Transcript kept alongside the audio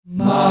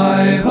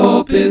My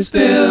hope is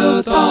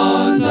built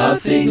on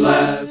nothing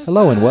less.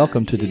 Hello and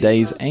welcome to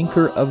today's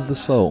Anchor of the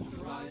Soul.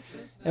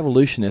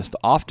 Evolutionists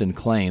often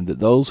claim that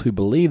those who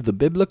believe the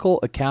biblical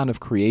account of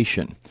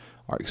creation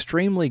are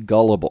extremely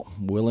gullible,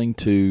 willing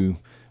to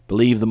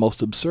believe the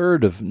most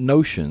absurd of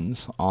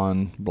notions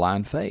on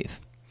blind faith.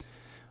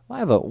 I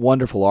have a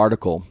wonderful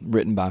article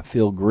written by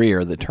Phil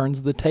Greer that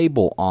turns the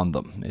table on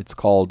them. It's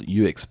called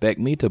 "You Expect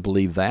Me to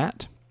Believe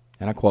That?"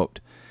 And I quote,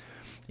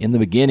 "In the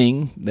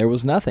beginning, there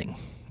was nothing,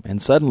 and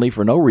suddenly,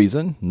 for no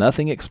reason,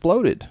 nothing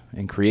exploded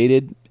and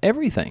created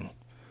everything.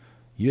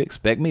 You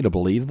expect me to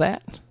believe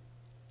that?"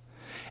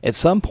 At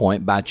some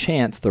point, by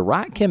chance, the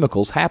right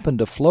chemicals happened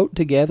to float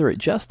together at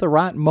just the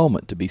right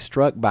moment to be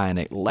struck by an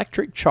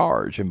electric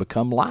charge and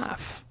become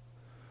life.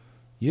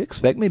 You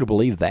expect me to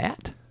believe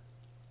that?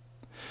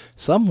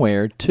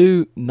 Somewhere,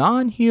 two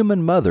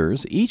non-human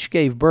mothers each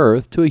gave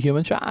birth to a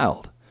human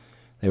child.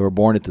 They were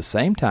born at the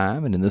same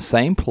time and in the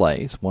same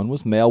place. One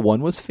was male,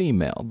 one was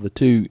female. The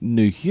two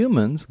new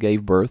humans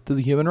gave birth to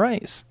the human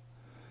race.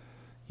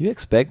 You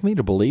expect me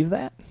to believe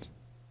that?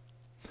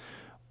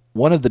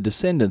 One of the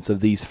descendants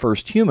of these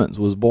first humans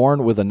was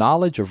born with a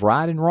knowledge of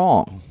right and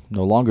wrong.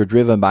 No longer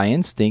driven by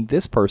instinct,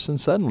 this person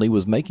suddenly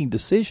was making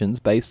decisions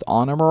based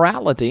on a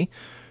morality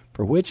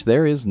for which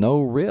there is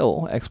no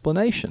real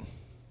explanation.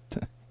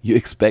 You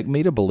expect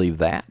me to believe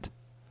that?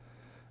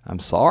 I'm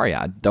sorry,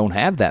 I don't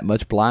have that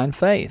much blind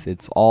faith.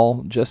 It's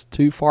all just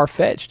too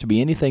far-fetched to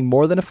be anything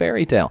more than a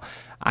fairy tale.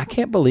 I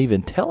can't believe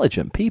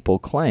intelligent people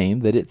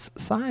claim that it's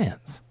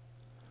science.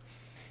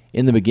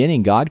 In the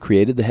beginning, God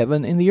created the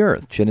heaven and the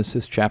earth,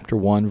 Genesis chapter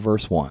 1,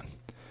 verse 1.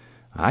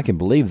 I can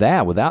believe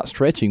that without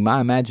stretching my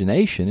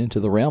imagination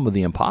into the realm of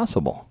the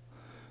impossible.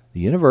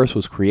 The universe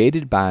was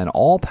created by an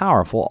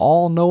all-powerful,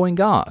 all-knowing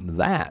God.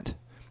 That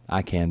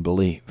I can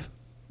believe.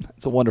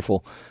 It's a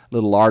wonderful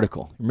little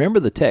article. Remember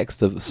the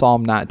text of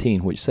Psalm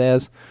 19, which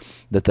says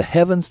that the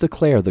heavens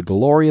declare the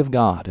glory of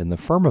God, and the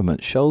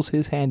firmament shows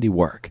his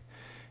handiwork.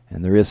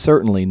 And there is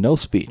certainly no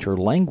speech or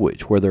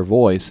language where their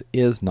voice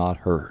is not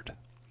heard.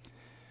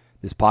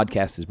 This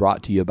podcast is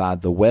brought to you by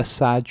the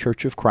Westside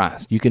Church of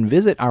Christ. You can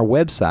visit our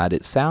website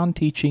at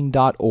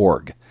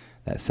soundteaching.org.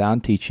 That's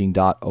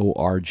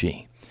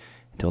soundteaching.org.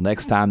 Until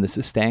next time, this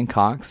is Stan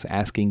Cox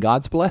asking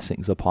God's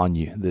blessings upon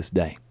you this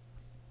day.